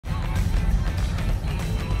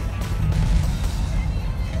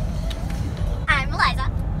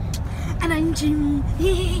I'm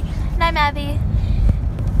Jimmy. And I'm Abby.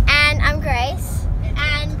 And I'm Grace.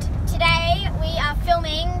 And today we are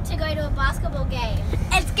filming to go to a basketball game.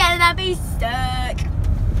 It's gonna be stuck.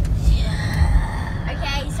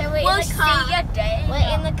 Okay, so we're We'll in the car. see you there.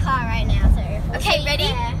 We're in the car right now, so we'll Okay, see ready? you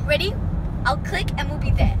there. Ready? I'll click and we'll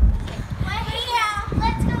be there. We're here.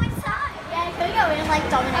 Let's go inside. Yeah, can we go in and like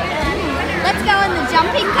dominate it? Let's go in the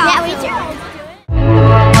jumping car. Yeah, we do.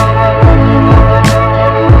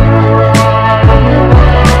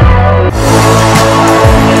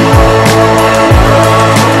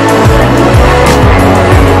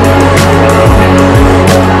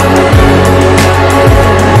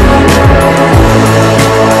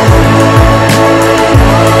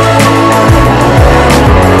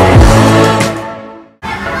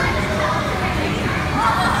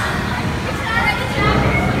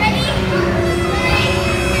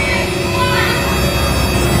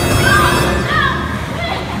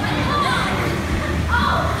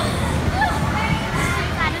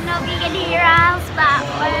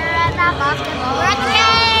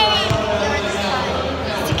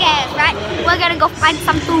 We're gonna go find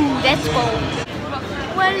some food. Let's go.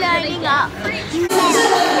 We're lining up.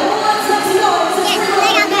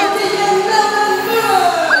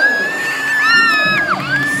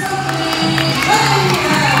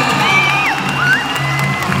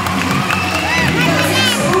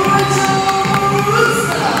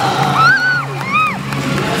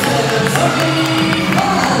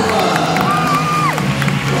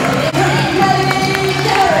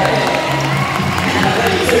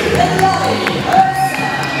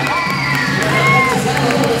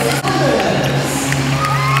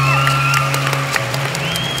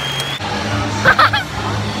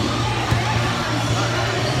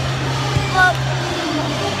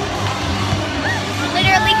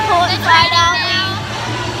 Literally caught right now.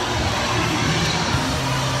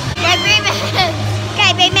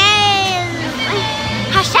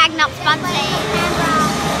 Hashtag not sponsored.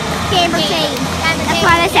 Canberra team. That's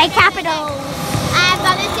why they say capital.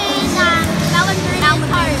 But this is Melbourne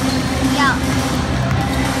home. Yeah.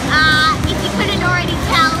 If you couldn't already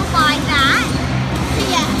tell by that.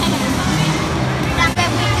 Yeah. That we're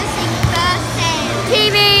witnessing firsthand.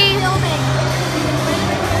 TV. Filming.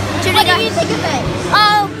 What do you think of it?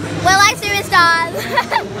 Oh, we're like superstars.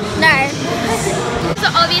 No. So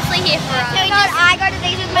obviously here for us. So I go to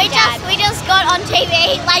these with my dad. We just got on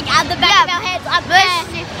TV, like at the back of our heads, up there.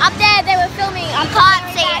 Up there, they were filming. I can't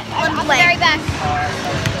see it. I'm very back.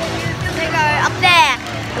 We go up there.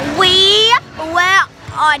 We were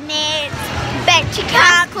on it. Bet you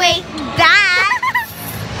can't quit that.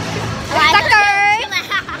 Suckers.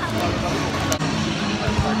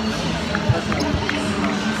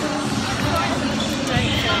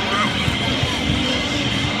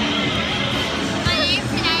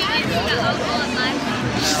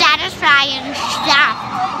 Satisfying stuff.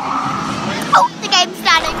 Oh, the game's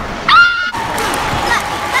starting.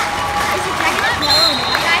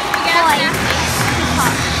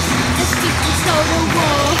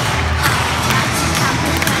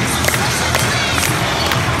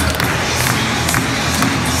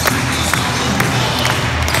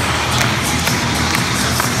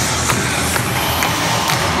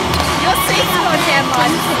 Your seat's not down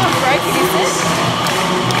mine, it's not broken, is it?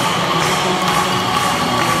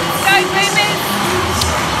 Go, boomers!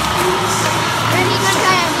 Ready, go,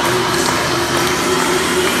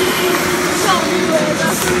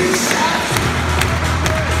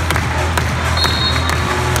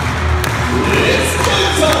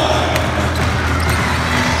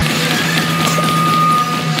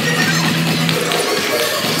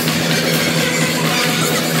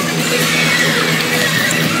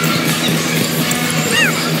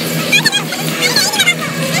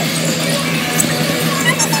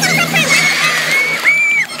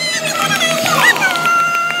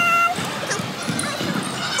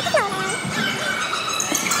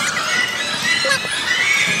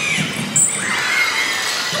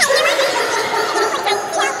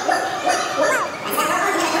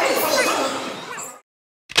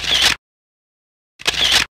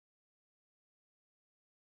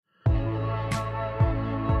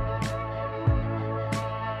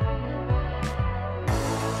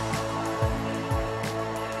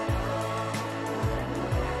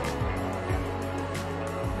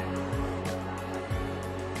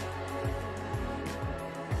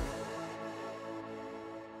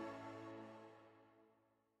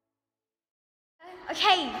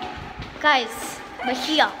 Okay, guys, we're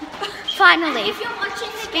here. Finally. If you're watching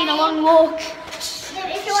the It's been a long walk.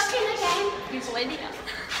 if you're watching the game, People in here.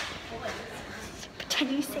 Can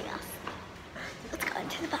you see us? Let's go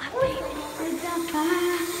into the bathroom.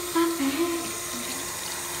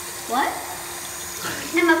 What?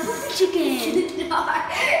 I'm a puppy chicken. No.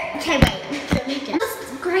 Okay, wait.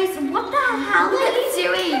 Grace, what the hell are you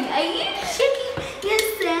doing? Are you checking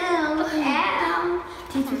yourself out?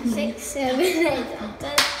 6, 7, 8.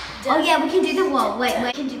 Oh yeah, we can do the wall. Wait,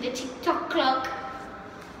 we can do the TikTok clock.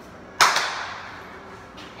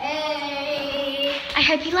 Hey. I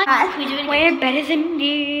hope you like it. We do it. We're better than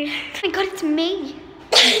you. Oh my god, it's me.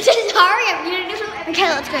 Just hurry up. You don't do it. Okay,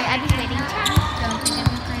 let's go. Abby's waiting.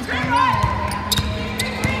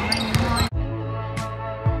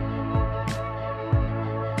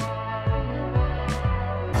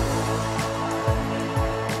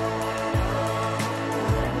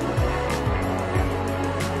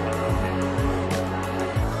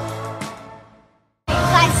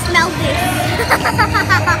 Smell this.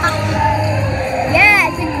 Yeah,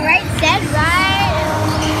 it's a great scent, right?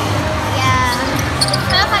 Yeah. It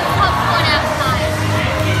smells like popcorn outside.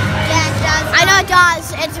 Yeah, it does. I know it does.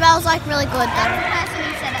 It smells like really good. That's the person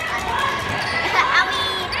who said it.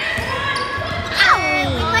 Owie.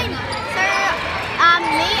 So,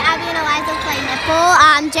 me, Abby, and Eliza play netball.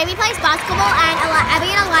 Jamie plays basketball, and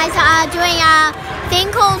Abby and Eliza are doing a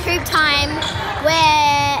thing called hoop time,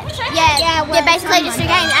 where they're basically just two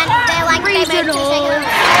games, and they're like they made 2 seconds.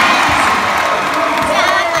 Yeah,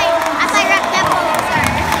 I play rep netball. So.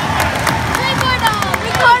 3-pointer!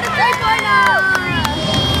 We called a 3-pointer!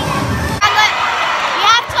 You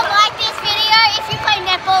have to like this video if you play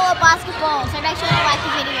netball or basketball. So make sure you like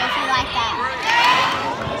the video if you like that.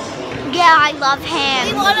 Yeah, I love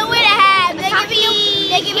ham. We want to win a ham.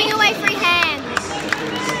 They're giving away free hams.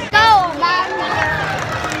 Go, Mom.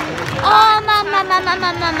 Oh, mom.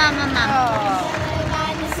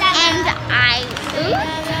 And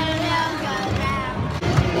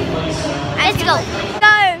let's go.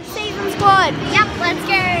 Go, season squad. Yep, let's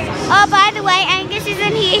go. Oh, by the way, Angus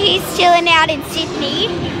isn't here. He's chilling out in Sydney.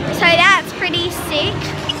 So that's pretty sick.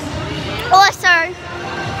 Also,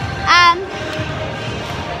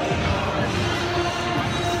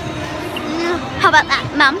 how about that,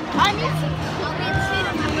 Mum?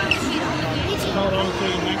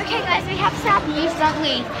 Okay, guys, we have sad news, don't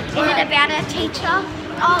we? Is it about our teacher?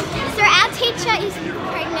 Oh, so our teacher is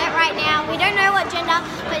pregnant right now. We don't know what gender,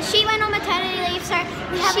 but she went on maternity leave, so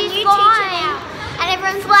we have a new teacher now. And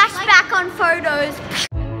everyone's Flashback on photos.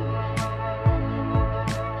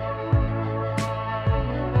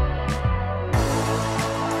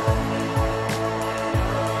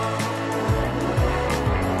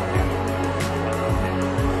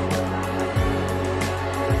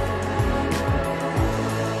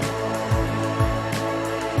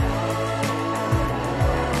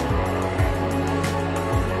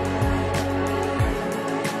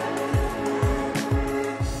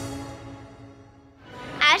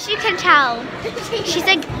 As you can tell, she's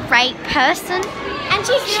a great person. And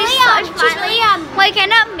she's really we're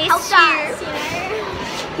gonna miss helped you. us, you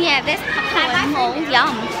know. Yeah, there's popcorn mall.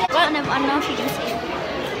 Yum. I don't know if you can see it.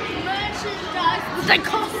 They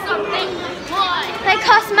cost something. Why? They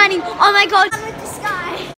cost money. Oh my god. With the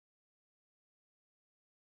sky.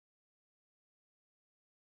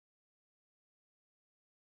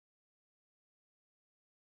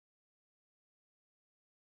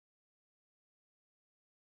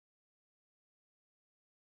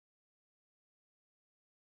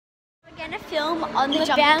 We're gonna film on the bouncy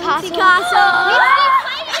jumping castle.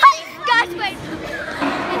 Guys, wait.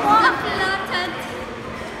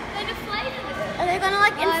 Are they gonna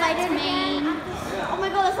like inflate it me. again? Oh my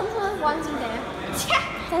god, there's some sort of onesie there.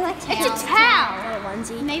 They're like It's a towel. Not a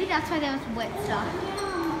onesie. Maybe that's why there was wet stuff.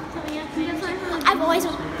 I've always no,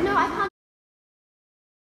 I can't.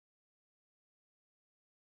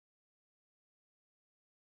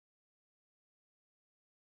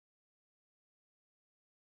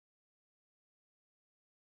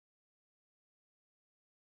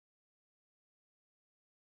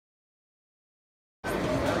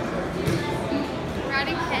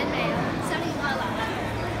 Writing fan mail. Something like that.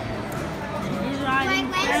 He's writing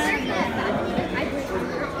What fan are mail.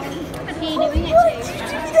 you doing it too?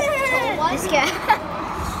 This guy.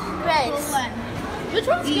 Grace. Which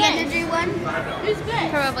one's You Grace? gonna do one? Who's Grace?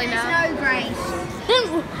 Probably not. No, Grace.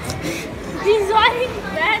 He's writing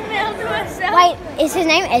fan mail to herself. Wait, is his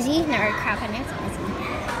name Ezzy? No, crap, I know it's Ezzy.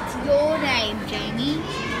 It's your name, Jamie.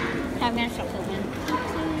 I'm gonna stop filming.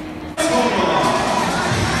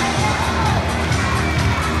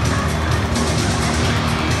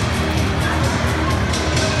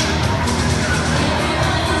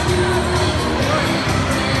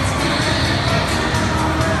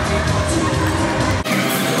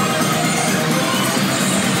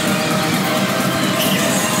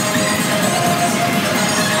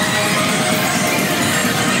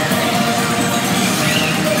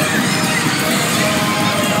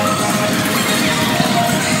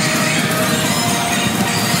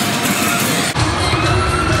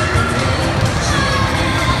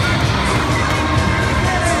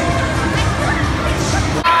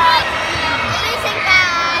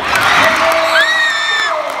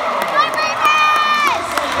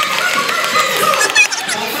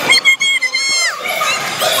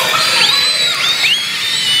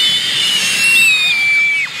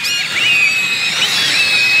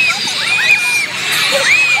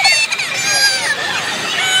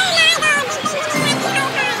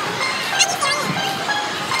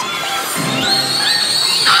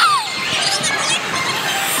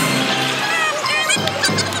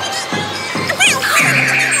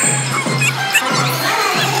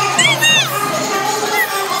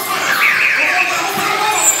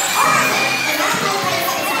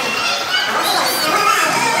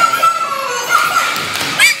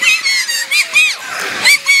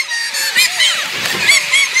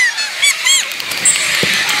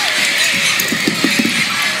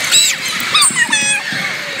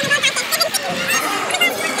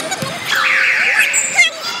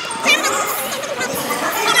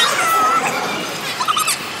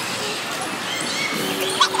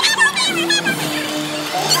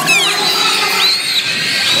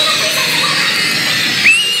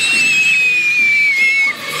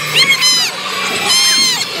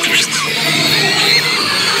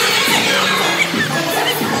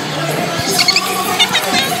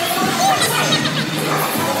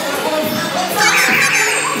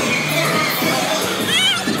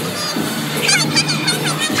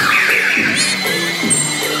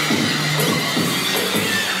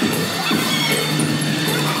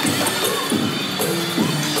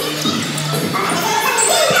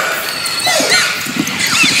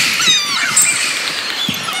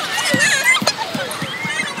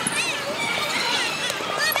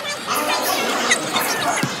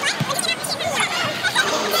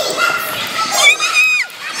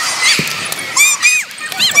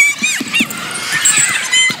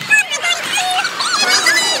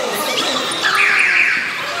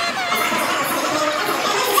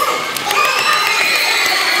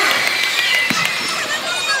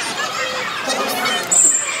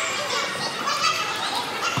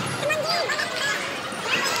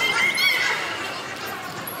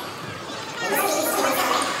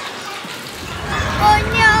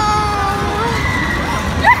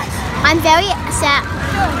 Ready, set.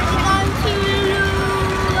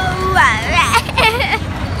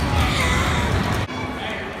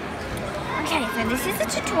 Okay, so this is a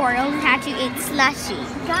tutorial on how to eat slushy.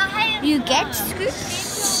 You get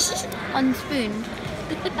scooped on spoon.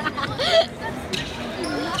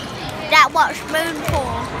 That what spoon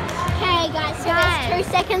for? Okay guys, so there's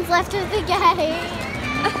 2 seconds left of the game.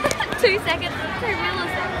 2 seconds. 2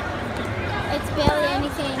 milliseconds. It's barely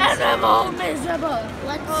anything. And I'm all miserable.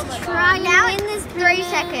 Let's try Now in in this 3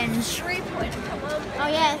 seconds. 3 points. Come on. Oh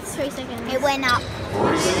yeah, it's 3 seconds. It went up.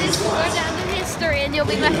 Just go down in history and you'll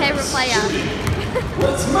be my favourite player.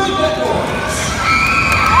 Let's make that noise.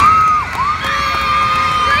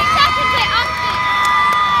 3 seconds, they're up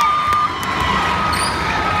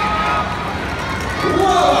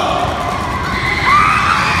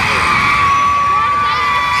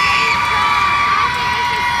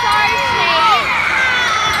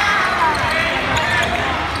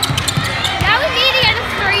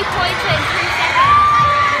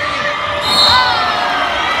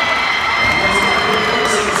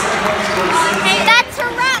That's a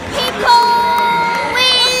wrap, people! We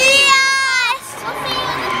lost! We'll see you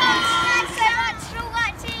in the next. Thanks so much for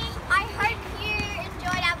watching. I hope you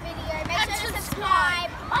enjoyed our video. Make sure to subscribe.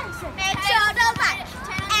 Make sure to